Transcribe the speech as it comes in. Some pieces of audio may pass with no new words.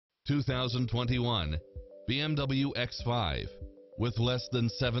2021 BMW X5. With less than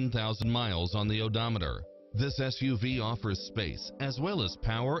 7,000 miles on the odometer, this SUV offers space as well as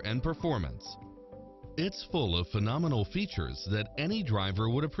power and performance. It's full of phenomenal features that any driver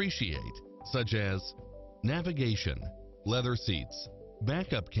would appreciate, such as navigation, leather seats,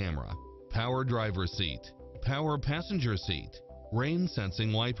 backup camera, power driver seat, power passenger seat, rain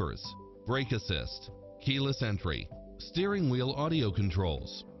sensing wipers, brake assist, keyless entry, steering wheel audio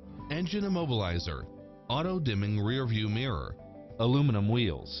controls, engine immobilizer, auto dimming rear view mirror, aluminum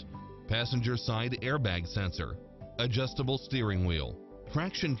wheels, passenger side airbag sensor, adjustable steering wheel,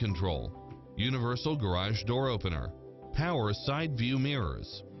 traction control, universal garage door opener, power side view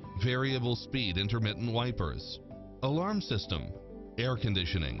mirrors, variable speed intermittent wipers, alarm system, air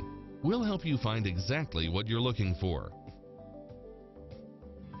conditioning. We'll help you find exactly what you're looking for.